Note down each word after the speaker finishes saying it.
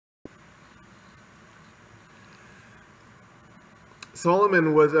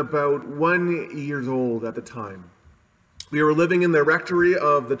Solomon was about 1 year old at the time. We were living in the rectory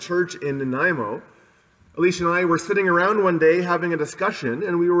of the church in Nanaimo. Alicia and I were sitting around one day having a discussion,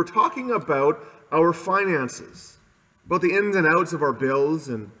 and we were talking about our finances, about the ins and outs of our bills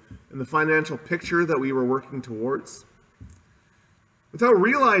and the financial picture that we were working towards. Without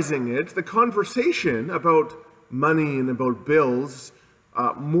realizing it, the conversation about money and about bills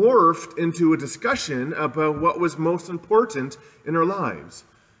morphed into a discussion about what was most important in our lives.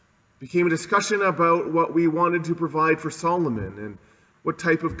 It became a discussion about what we wanted to provide for Solomon and what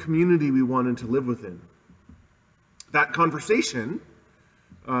type of community we wanted to live within. That conversation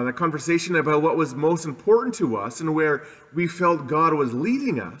about what was most important to us and where we felt God was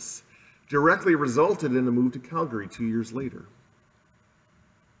leading us directly resulted in a move to Calgary 2 years later.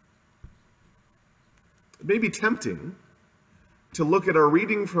 It may be tempting to look at our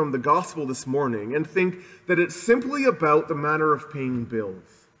reading from the gospel this morning and think that it's simply about the matter of paying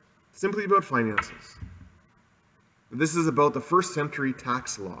bills, simply about finances. This is about the first century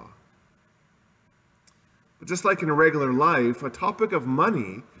tax law. But just like in regular life, a topic of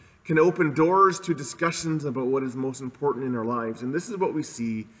money can open doors to discussions about what is most important in our lives. And this is what we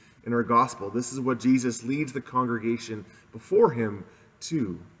see in our gospel. This is what Jesus leads the congregation before him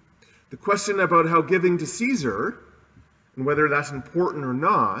to. The question about how giving to Caesar, and whether that's important or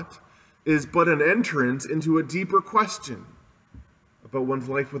not, is but an entrance into a deeper question about one's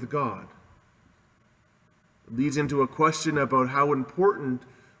life with God. It leads into a question about how important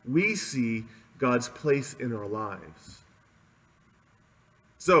we see God's place in our lives.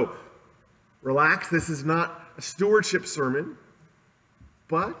 So, relax, this is not a stewardship sermon,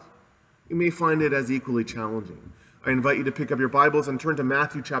 but you may find it as equally challenging. I invite you to pick up your Bibles and turn to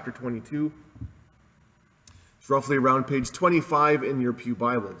Matthew chapter 22. It's roughly around page 25 in your pew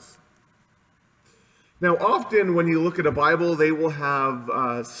Bibles. Now, often when you look at a Bible, they will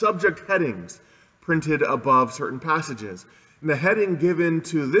have subject headings printed above certain passages. And the heading given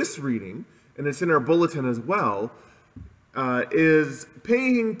to this reading, and it's in our bulletin as well, is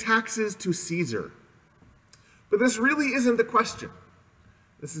paying taxes to Caesar. But this really isn't the question.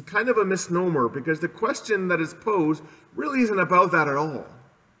 This is kind of a misnomer because the question that is posed really isn't about that at all.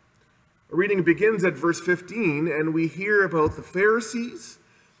 Our reading begins at verse 15, and we hear about the Pharisees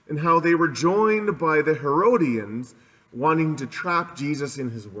and how they were joined by the Herodians wanting to trap Jesus in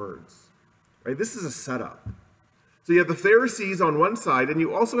his words. Right? This is a setup. So you have the Pharisees on one side, and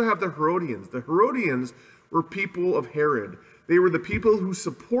you also have the Herodians. The Herodians were people of Herod. They were the people who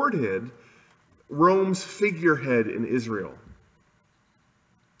supported Rome's figurehead in Israel.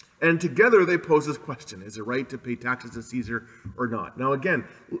 And together they pose this question: is it right to pay taxes to Caesar or not? Now again,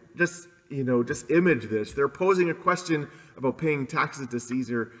 just image this. They're posing a question about paying taxes to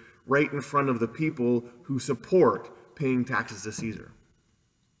Caesar right in front of the people who support paying taxes to Caesar.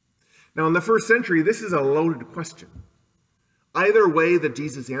 Now in the first century, this is a loaded question. Either way that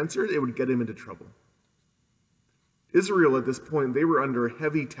Jesus answered, it would get him into trouble. Israel at this point, they were under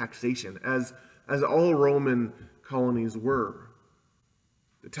heavy taxation, as all Roman colonies were.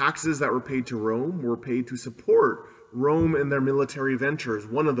 The taxes that were paid to Rome were paid to support Rome in their military ventures,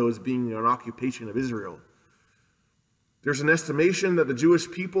 one of those being an occupation of Israel. There's an estimation that the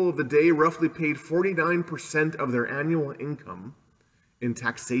Jewish people of the day roughly paid 49% of their annual income in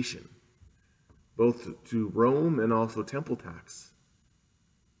taxation, both to Rome and also temple tax.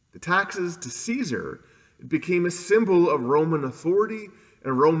 The taxes to Caesar, it became a symbol of Roman authority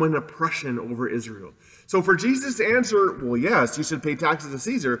and Roman oppression over Israel. So for Jesus to answer, well, yes, you should pay taxes to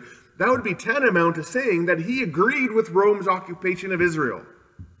Caesar, that would be tantamount to saying that he agreed with Rome's occupation of Israel,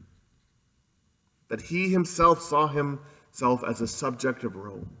 that he himself saw himself as a subject of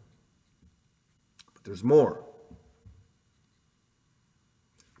Rome. But there's more.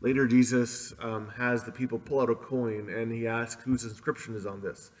 Later, Jesus has the people pull out a coin, and he asks whose inscription is on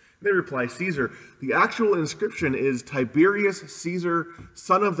this. And they reply, Caesar. The actual inscription is Tiberius Caesar,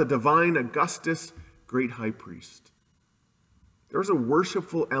 son of the divine Augustus, great high priest. There's a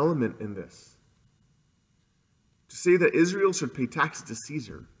worshipful element in this. To say that Israel should pay taxes to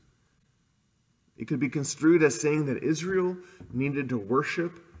Caesar, it could be construed as saying that Israel needed to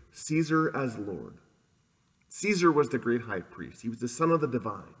worship Caesar as Lord. Caesar was the great high priest. He was the son of the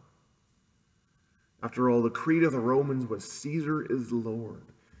divine. After all, the creed of the Romans was Caesar is Lord.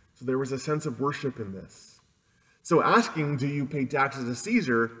 So there was a sense of worship in this. So asking, do you pay taxes to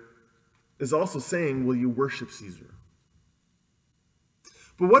Caesar, is also saying, will you worship Caesar?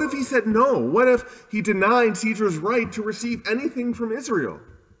 But what if he said no? What if he denied Caesar's right to receive anything from Israel?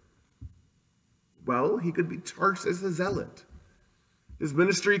 Well, he could be charged as a zealot. His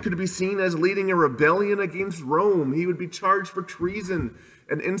ministry could be seen as leading a rebellion against Rome. He would be charged for treason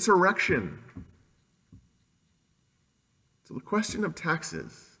and insurrection. So the question of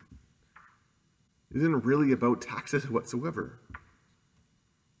taxes isn't really about taxes whatsoever.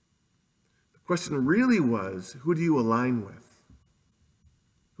 The question really was, who do you align with?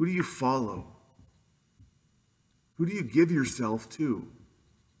 Who do you follow? Who do you give yourself to?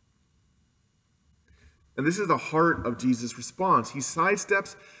 And this is the heart of Jesus' response. He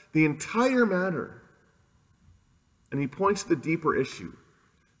sidesteps the entire matter, and he points to the deeper issue.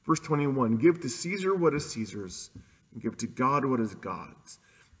 Verse 21, give to Caesar what is Caesar's, and give to God what is God's.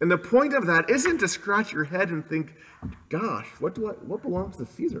 And the point of that isn't to scratch your head and think, gosh, what belongs to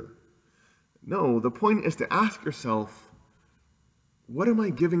Caesar? No, the point is to ask yourself, what am I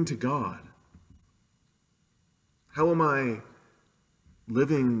giving to God? How am I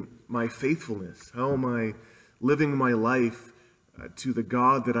living my faithfulness? How am I living my life to the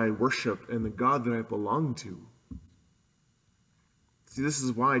God that I worship and the God that I belong to? See, this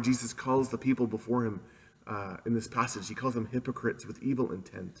is why Jesus calls the people before him in this passage. He calls them hypocrites with evil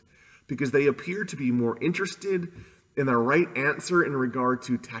intent, because they appear to be more interested in the right answer in regard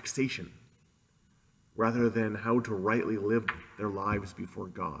to taxation rather than how to rightly live their lives before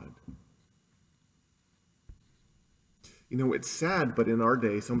God. You know, it's sad, but in our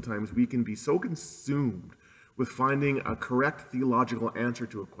day, sometimes we can be so consumed with finding a correct theological answer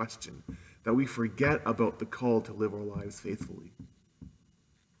to a question that we forget about the call to live our lives faithfully.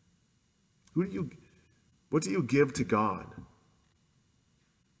 What do you give to God?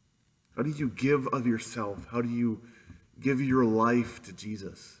 How do you give of yourself? How do you give your life to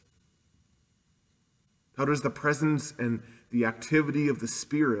Jesus? How does the presence and the activity of the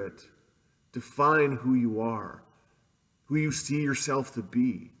Spirit define who you are, who you see yourself to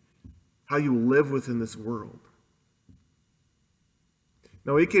be, how you live within this world?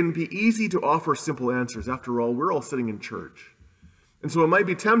 Now, it can be easy to offer simple answers. After all, we're all sitting in church. And so it might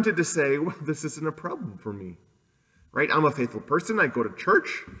be tempted to say, well, this isn't a problem for me, right? I'm a faithful person. I go to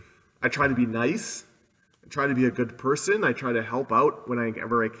church. I try to be nice. I try to be a good person. I try to help out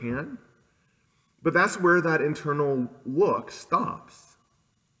whenever I can. But that's where that internal look stops.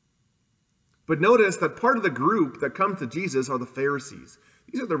 But notice that part of the group that comes to Jesus are the Pharisees.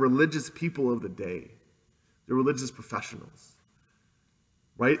 These are the religious people of the day, the religious professionals,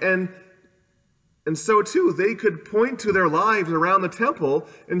 right? And so too, they could point to their lives around the temple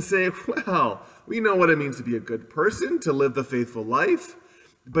and say, well, we know what it means to be a good person, to live the faithful life,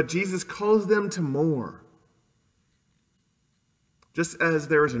 but Jesus calls them to more. Just as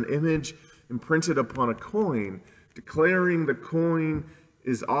there is an image imprinted upon a coin, declaring the coin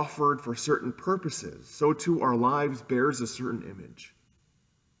is offered for certain purposes, so too our lives bears a certain image.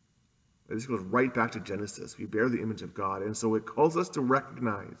 This goes right back to Genesis. We bear the image of God, and so it calls us to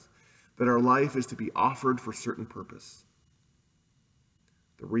recognize that our life is to be offered for certain purpose.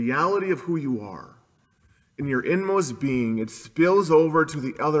 The reality of who you are, in your inmost being, it spills over to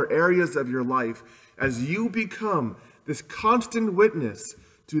the other areas of your life as you become this constant witness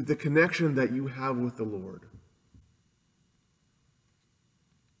to the connection that you have with the Lord.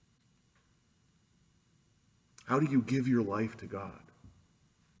 How do you give your life to God?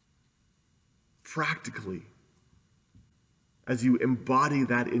 Practically, as you embody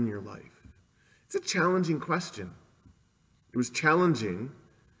that in your life. It's a challenging question. It was challenging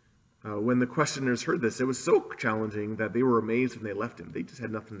when the questioners heard this. It was so challenging that they were amazed when they left him. They just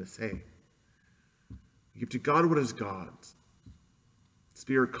had nothing to say. Give to God what is God's.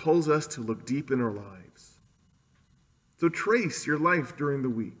 Spirit calls us to look deep in our lives. So trace your life during the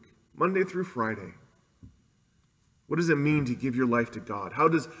week, Monday through Friday. What does it mean to give your life to God? How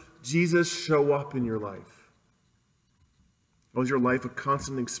does Jesus show up in your life? How is your life a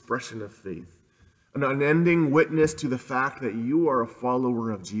constant expression of faith? An unending witness to the fact that you are a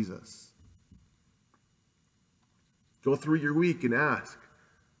follower of Jesus? Go through your week and ask,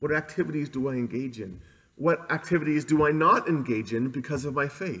 what activities do I engage in? What activities do I not engage in because of my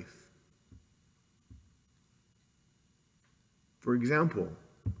faith? For example,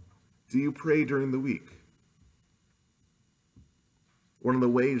 do you pray during the week? One of the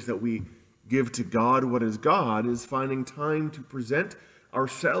ways that we give to God what is God is finding time to present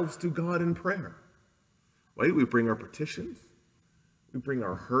ourselves to God in prayer. Right? We bring our petitions. We bring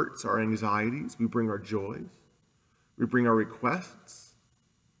our hurts, our anxieties. We bring our joys. We bring our requests.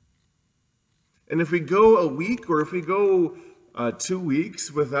 And if we go a week or if we go 2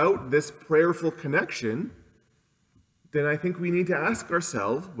 weeks without this prayerful connection, then I think we need to ask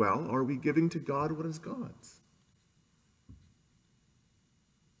ourselves, well, are we giving to God what is God's?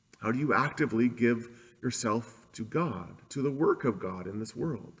 How do you actively give yourself to God, to the work of God in this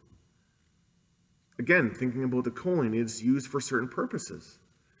world. Again, thinking about the coin, it's used for certain purposes.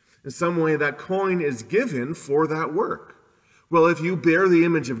 In some way, that coin is given for that work. Well, if you bear the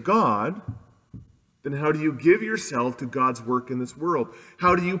image of God, then how do you give yourself to God's work in this world?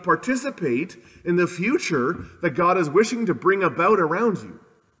 How do you participate in the future that God is wishing to bring about around you,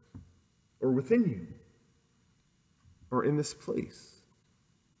 or within you, or in this place?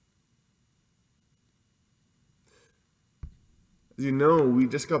 As you know, we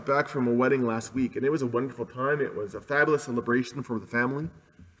just got back from a wedding last week, and it was a wonderful time. It was a fabulous celebration for the family.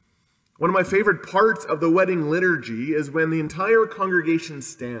 One of my favorite parts of the wedding liturgy is when the entire congregation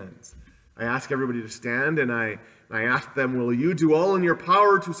stands. I ask everybody to stand, and I ask them, will you do all in your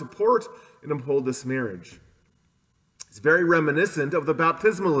power to support and uphold this marriage? It's very reminiscent of the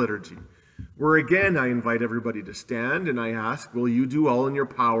baptismal liturgy, where again I invite everybody to stand, and I ask, will you do all in your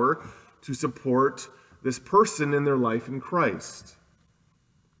power to support this person in their life in Christ?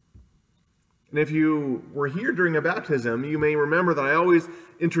 And if you were here during a baptism, you may remember that I always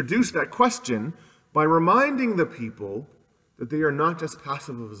introduce that question by reminding the people that they are not just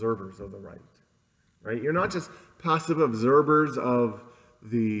passive observers of the rite, right? You're not just passive observers of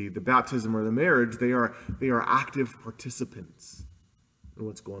the baptism or the marriage. They are active participants in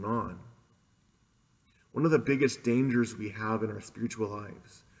what's going on. One of the biggest dangers we have in our spiritual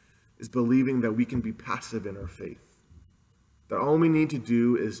lives is believing that we can be passive in our faith. That all we need to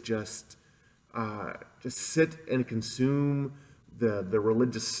do is just sit and consume the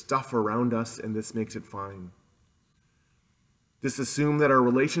religious stuff around us, and this makes it fine. Just assume that our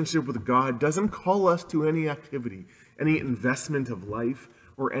relationship with God doesn't call us to any activity, any investment of life,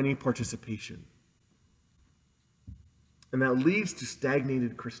 or any participation. And that leads to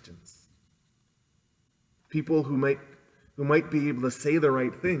stagnated Christians. People who might be able to say the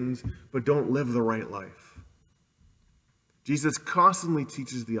right things, but don't live the right life. Jesus constantly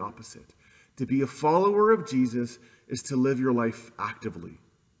teaches the opposite. To be a follower of Jesus is to live your life actively.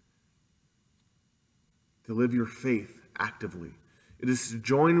 To live your faith actively. It is to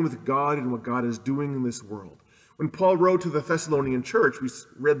join with God in what God is doing in this world. When Paul wrote to the Thessalonian church, we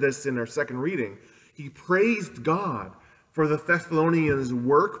read this in our second reading, he praised God for the Thessalonians'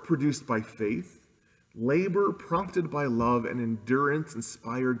 work produced by faith, labor prompted by love, and endurance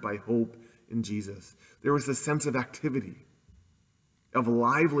inspired by hope in Jesus. There was a sense of activity, of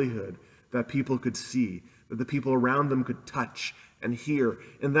livelihood that people could see, that the people around them could touch and hear.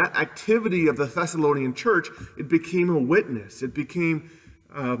 And that activity of the Thessalonian church, it became a witness. It became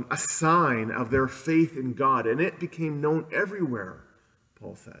a sign of their faith in God. And it became known everywhere,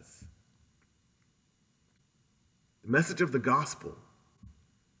 Paul says. The message of the gospel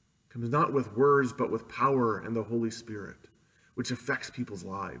comes not with words, but with power and the Holy Spirit, which affects people's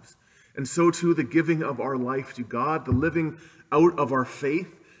lives. And so too, the giving of our life to God, the living out of our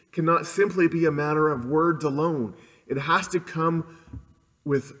faith, cannot simply be a matter of words alone. It has to come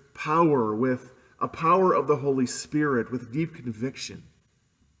with power, with a power of the Holy Spirit, with deep conviction.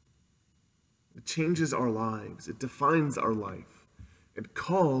 It changes our lives. It defines our life. It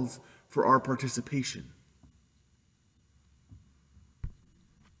calls for our participation.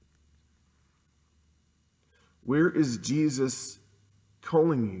 Where is Jesus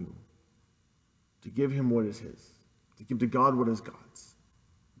calling you to give him what is his? To give to God what is God's?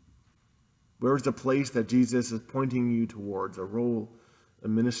 Where's the place that Jesus is pointing you towards? A role, a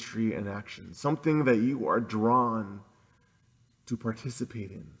ministry, an action. Something that you are drawn to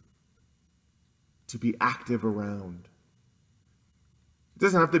participate in. To be active around. It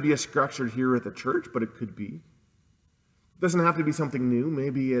doesn't have to be a structure here at the church, but it could be. It doesn't have to be something new.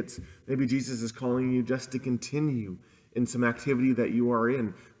 Maybe Jesus is calling you just to continue in some activity that you are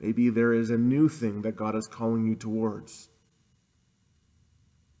in. Maybe there is a new thing that God is calling you towards.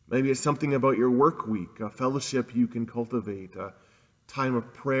 Maybe it's something about your work week, a fellowship you can cultivate, a time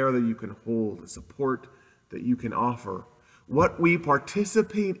of prayer that you can hold, a support that you can offer. What we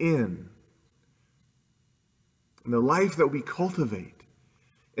participate in, and the life that we cultivate,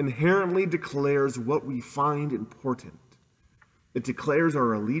 inherently declares what we find important. It declares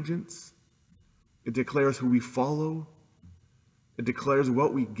our allegiance. It declares who we follow. It declares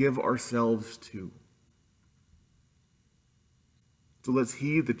what we give ourselves to. So let's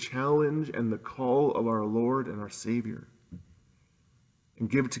heed the challenge and the call of our Lord and our Savior, and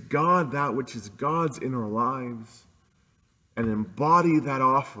give to God that which is God's in our lives, and embody that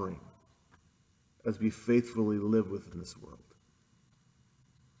offering as we faithfully live within this world.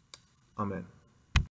 Amen.